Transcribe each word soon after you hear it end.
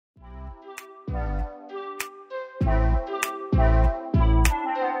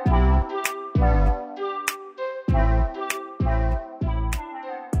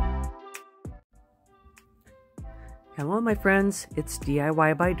Hello my friends, it's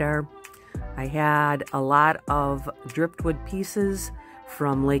DIY by Dar. I had a lot of driftwood pieces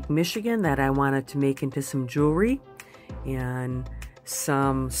from Lake Michigan that I wanted to make into some jewelry, and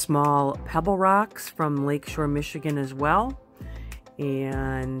some small pebble rocks from Lakeshore, Michigan as well.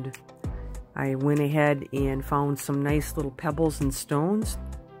 And I went ahead and found some nice little pebbles and stones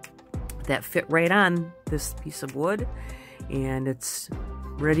that fit right on this piece of wood, and it's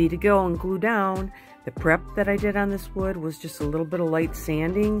ready to go and glue down. The prep that I did on this wood was just a little bit of light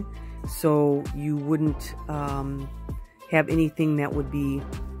sanding, so you wouldn't have anything that would be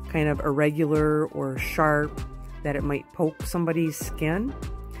kind of irregular or sharp that it might poke somebody's skin.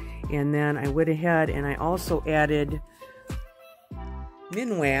 And then I went ahead and I also added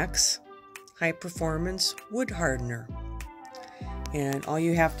Minwax high performance wood hardener. And all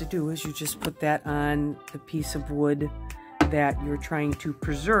you have to do is you just put that on the piece of wood that you're trying to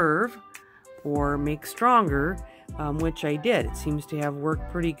preserve or make stronger, which I did. It seems to have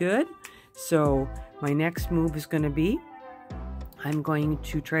worked pretty good. So my next move is going to be, I'm going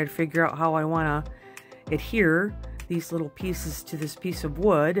to try to figure out how I want to adhere these little pieces to this piece of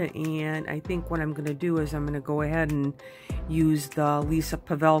wood. And I think what I'm going to do is I'm going to go ahead and use the Lisa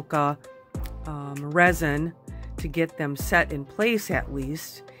Pavelka resin to get them set in place at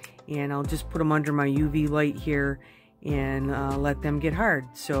least. And I'll just put them under my UV light here and let them get hard.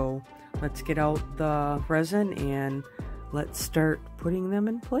 So let's get out the resin and let's start putting them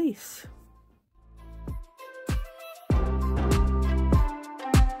in place.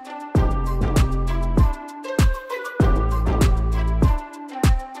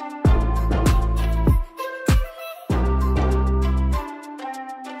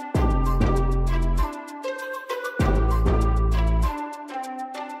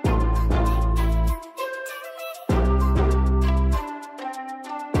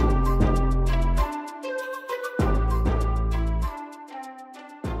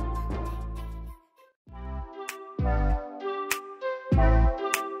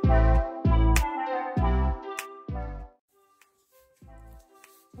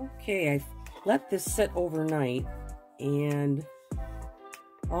 Okay, I've let this sit overnight, and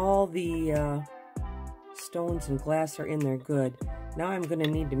all the stones and glass are in there good. Now I'm going to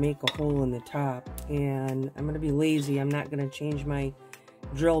need to make a hole in the top, and I'm going to be lazy. I'm not going to change my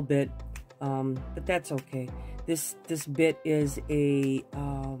drill bit, but that's okay. This bit is a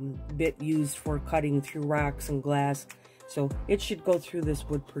bit used for cutting through rocks and glass, so it should go through this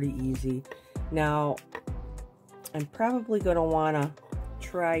wood pretty easy. Now, I'm probably going to want to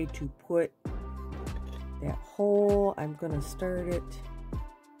try to put that hole. I'm going to start it,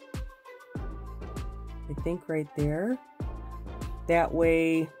 I think, right there. That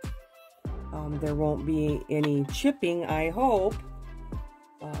way there won't be any chipping, I hope,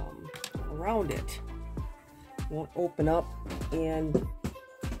 around it. Won't open up and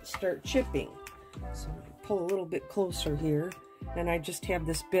start chipping. So I'm going to pull a little bit closer here, and I just have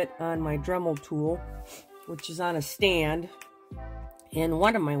this bit on my Dremel tool, which is on a stand in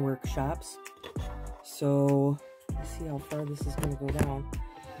one of my workshops. So let's see how far this is going to go down.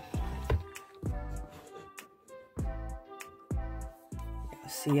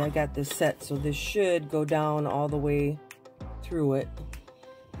 See, I got this set, so this should go down all the way through it,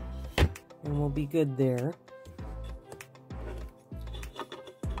 and we'll be good there.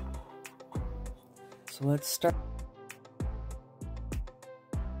 So let's start.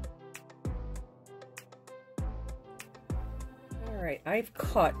 Alright, I've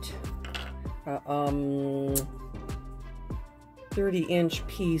cut a 30-inch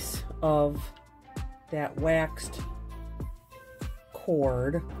piece of that waxed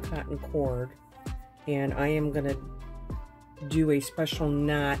cord, cotton cord, and I am going to do a special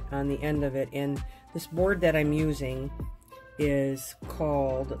knot on the end of it. And this board that I'm using is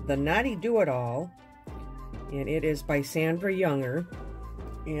called the Knotty Do-It-All, and it is by Sandra Younger,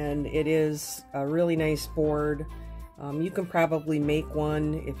 and it is a really nice board. You can probably make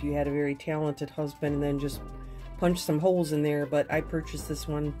one if you had a very talented husband and then just punch some holes in there, but I purchased this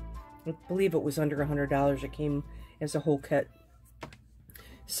one, I believe it was under $100. It came as a whole kit.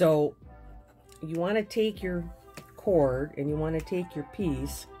 So you want to take your cord and you want to take your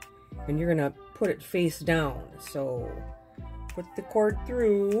piece and you're going to put it face down. So put the cord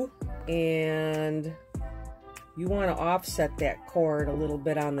through, and you want to offset that cord a little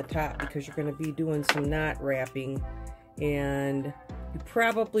bit on the top because you're going to be doing some knot wrapping, and you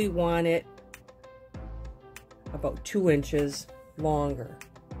probably want it about 2 inches longer.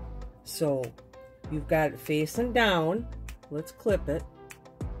 So you've got it facing down. Let's clip it.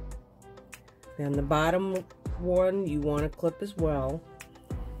 And the bottom one you want to clip as well.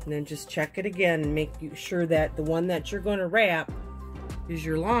 And then just check it again and make sure that the one that you're going to wrap is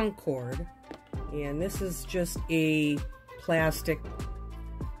your long cord. And this is just a plastic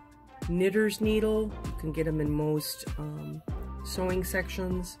knitter's needle. You can get them in most sewing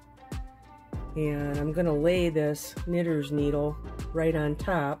sections. And I'm going to lay this knitter's needle right on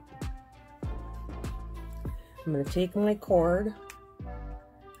top. I'm going to take my cord.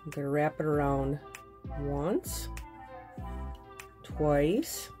 I'm going to wrap it around once,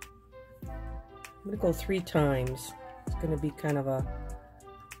 twice. I'm going to go 3 times. It's going to be kind of a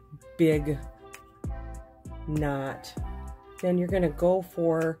big knot. Then you're going to go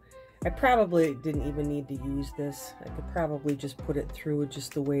for, I probably didn't even need to use this. I could probably just put it through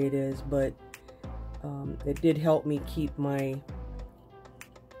just the way it is, but it did help me keep my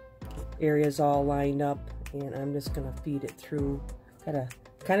areas all lined up, and I'm just going to feed it through.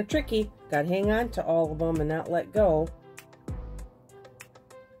 Kind of tricky. Got to hang on to all of them and not let go.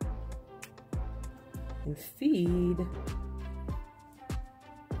 And feed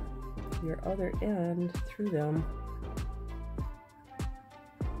your other end through them.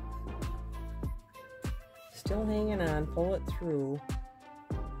 Still hanging on, pull it through.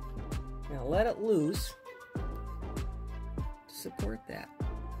 Now let it loose to support that.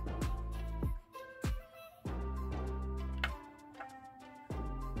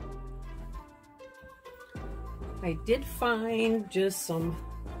 I did find just some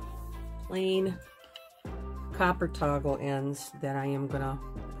plain copper toggle ends that I am gonna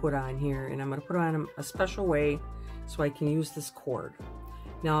put on here, and I'm gonna put on them a special way so I can use this cord.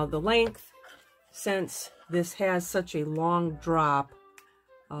 Now the length, since this has such a long drop,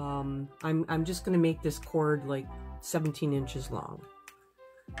 I'm just gonna make this cord like 17 inches long.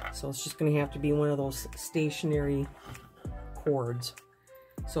 So it's just gonna have to be one of those stationary cords.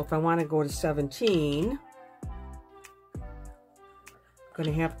 So if I want to go to 17, I'm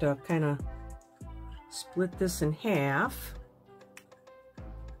going to have to kind of split this in half.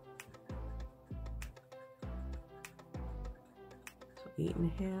 So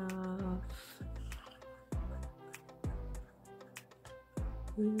 8.5,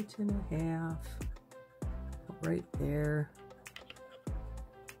 8.5, right there.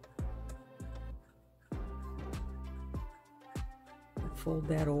 Fold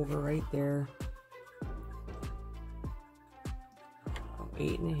that over right there.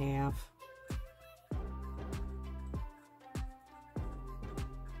 8.5.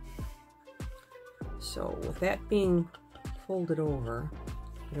 So with that being folded over,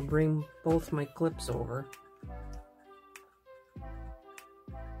 I'm going to bring both my clips over.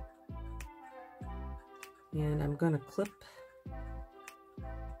 And I'm going to clip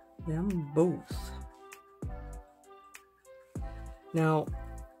them both. Now,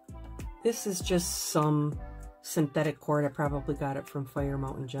 this is just some synthetic cord. I probably got it from Fire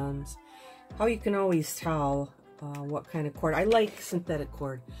Mountain Gems. How you can always tell what kind of cord. I like synthetic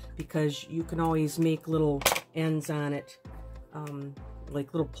cord because you can always make little ends on it,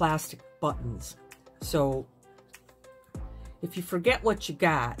 like little plastic buttons. So if you forget what you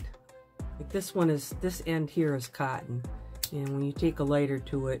got, like this one is, this end here is cotton, and when you take a lighter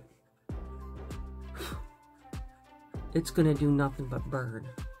to it, it's gonna do nothing but burn.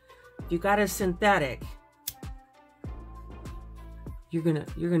 If you got a synthetic, you're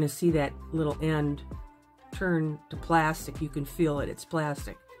gonna see that little end turn to plastic. You can feel it, it's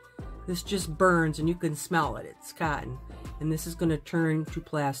plastic. This just burns and you can smell it, it's cotton. And this is gonna turn to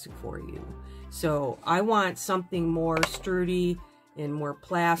plastic for you. So I want something more sturdy and more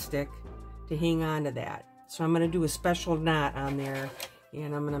plastic to hang on to that. So I'm gonna do a special knot on there,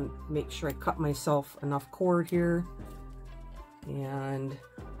 and I'm gonna make sure I cut myself enough cord here. And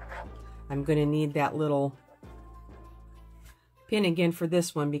I'm gonna need that little pin again for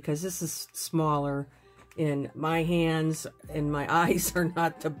this one because this is smaller and my hands and my eyes are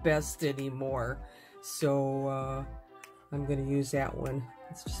not the best anymore. So I'm going to use that one.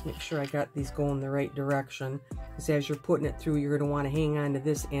 Let's just make sure I got these going the right direction, because as you're putting it through, you're going to want to hang on to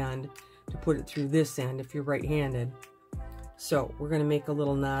this end to put it through this end if you're right-handed. So we're going to make a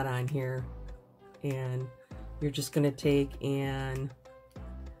little knot on here, and you're just going to take, and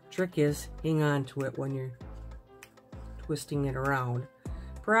trick is hang on to it when you're twisting it around.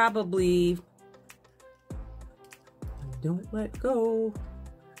 Probably don't let go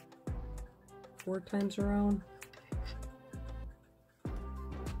 4 times around.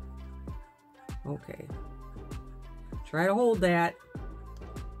 Okay, try to hold that.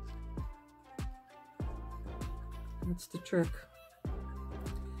 That's the trick.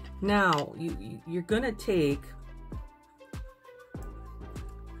 Now you're gonna take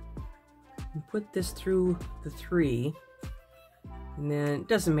and put this through the 3, And then it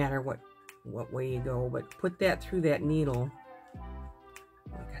doesn't matter what way you go, but put that through that needle. Oh,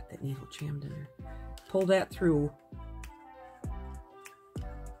 I got that needle jammed in there. Pull that through.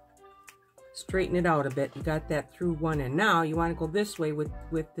 Straighten it out a bit. You got that through one end. Now you want to go this way with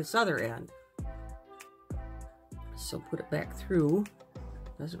this other end. So put it back through.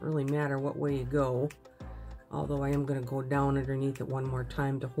 Doesn't really matter what way you go. Although I am going to go down underneath it one more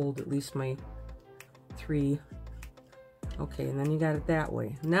time to hold at least my 3. Okay, and then you got it that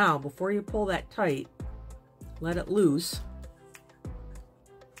way. Now, before you pull that tight, let it loose.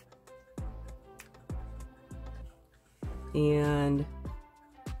 And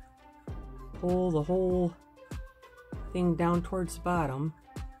pull the whole thing down towards the bottom.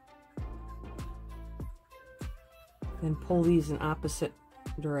 Then pull these in opposite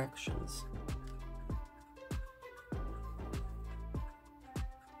directions.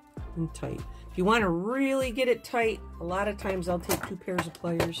 And tight. If you want to really get it tight, a lot of times I'll take 2 pairs of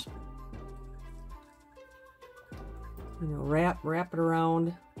pliers. You know, wrap it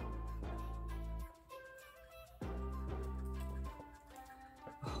around.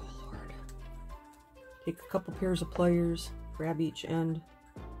 Oh Lord. Take a couple pairs of pliers, grab each end.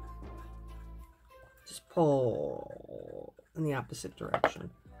 Just pull in the opposite direction.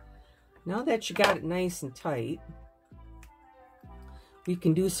 Now that you got it nice and tight, we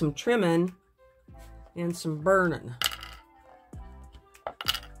can do some trimming and some burning.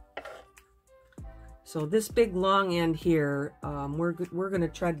 So this big long end here, we're going to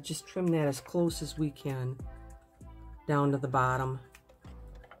try to just trim that as close as we can down to the bottom.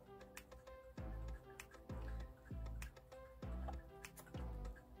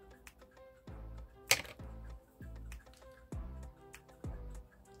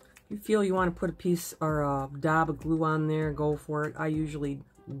 If you feel you want to put a piece or a dab of glue on there, go for it. I usually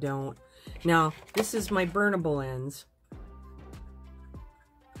don't. Now, this is my burnable ends.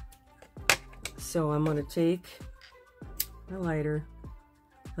 So I'm going to take my lighter,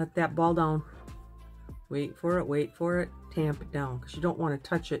 let that ball down, wait for it, tamp it down, because you don't want to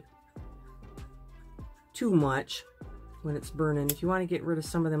touch it too much when it's burning. If you want to get rid of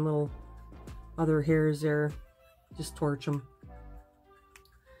some of them little other hairs there, just torch them.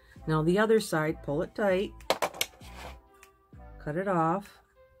 Now the other side, pull it tight, cut it off.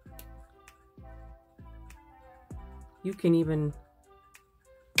 You can even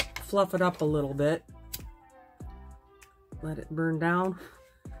fluff it up a little bit. Let it burn down.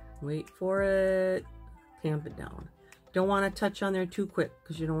 Wait for it. Tamp it down. Don't want to touch on there too quick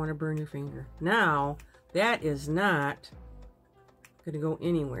because you don't want to burn your finger. Now, that is not going to go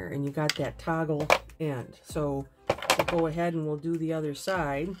anywhere. And you got that toggle end. So we'll go ahead and we'll do the other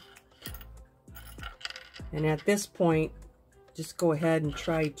side. And at this point, just go ahead and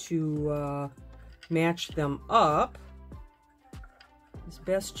try to match them up as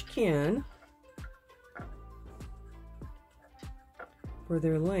best you can for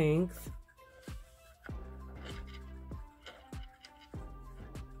their length.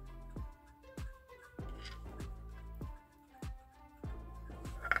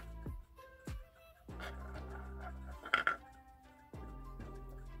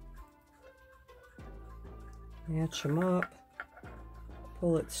 Match them up,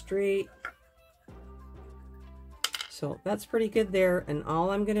 pull it straight. So that's pretty good there, and all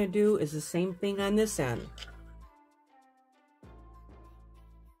I'm going to do is the same thing on this end.